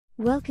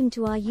Welcome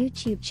to our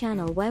YouTube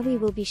channel where we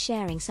will be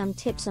sharing some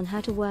tips on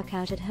how to work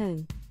out at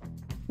home.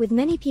 With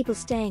many people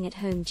staying at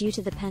home due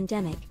to the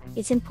pandemic,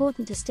 it's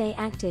important to stay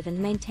active and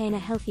maintain a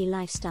healthy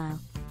lifestyle.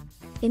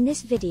 In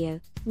this video,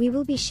 we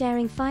will be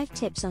sharing 5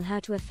 tips on how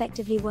to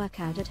effectively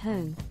work out at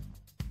home.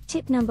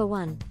 Tip number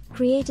 1.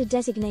 Create a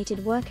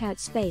designated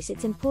workout space.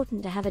 It's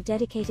important to have a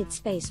dedicated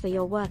space for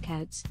your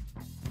workouts.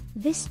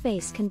 This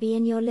space can be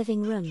in your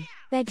living room,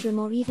 bedroom,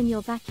 or even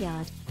your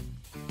backyard.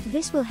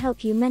 This will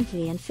help you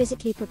mentally and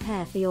physically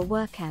prepare for your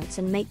workouts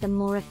and make them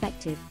more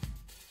effective.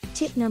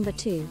 Tip number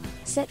 2.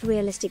 Set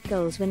realistic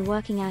goals when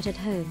working out at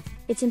home.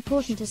 It's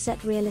important to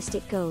set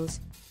realistic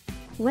goals.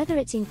 Whether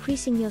it's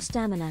increasing your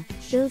stamina,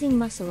 building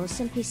muscle, or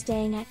simply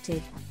staying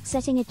active,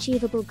 setting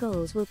achievable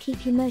goals will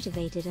keep you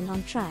motivated and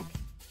on track.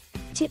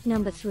 Tip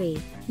number 3.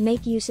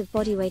 Make use of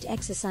bodyweight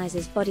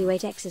exercises.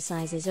 Bodyweight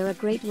exercises are a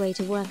great way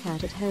to work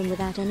out at home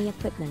without any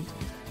equipment.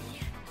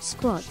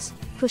 Squats,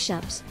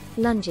 push-ups,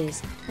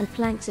 lunges, and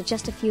planks are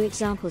just a few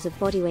examples of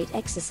bodyweight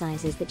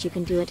exercises that you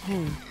can do at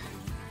home.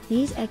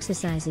 These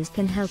exercises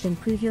can help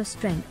improve your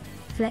strength,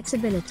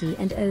 flexibility,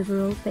 and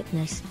overall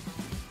fitness.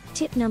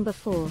 Tip number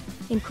 4.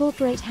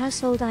 Incorporate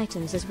household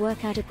items as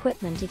workout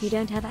equipment. If you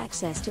don't have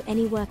access to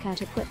any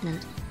workout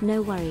equipment,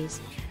 no worries.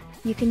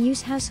 You can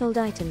use household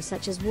items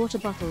such as water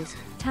bottles,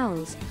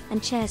 towels,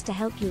 and chairs to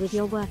help you with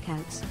your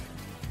workouts.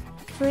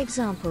 For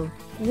example,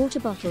 water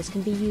bottles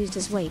can be used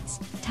as weights,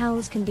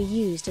 towels can be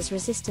used as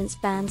resistance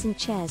bands, and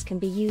chairs can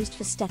be used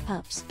for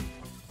step-ups.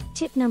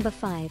 Tip number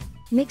 5.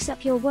 Mix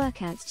up your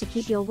workouts. To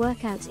keep your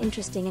workouts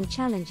interesting and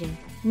challenging,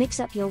 mix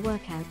up your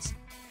workouts.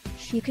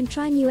 You can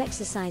try new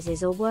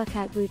exercises or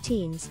workout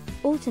routines,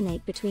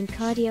 alternate between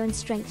cardio and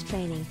strength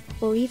training,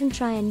 or even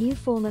try a new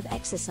form of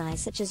exercise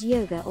such as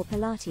yoga or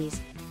Pilates.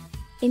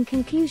 In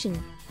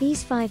conclusion,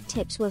 these 5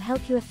 tips will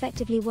help you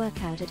effectively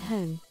work out at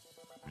home.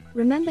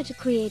 Remember to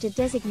create a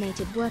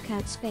designated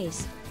workout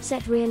space,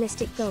 set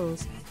realistic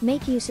goals,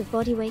 make use of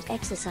bodyweight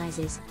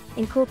exercises,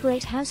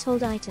 incorporate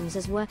household items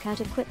as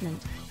workout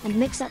equipment, and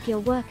mix up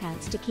your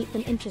workouts to keep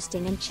them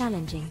interesting and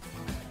challenging.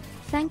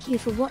 Thank you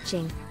for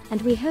watching, and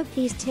we hope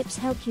these tips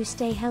help you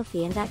stay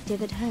healthy and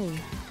active at home.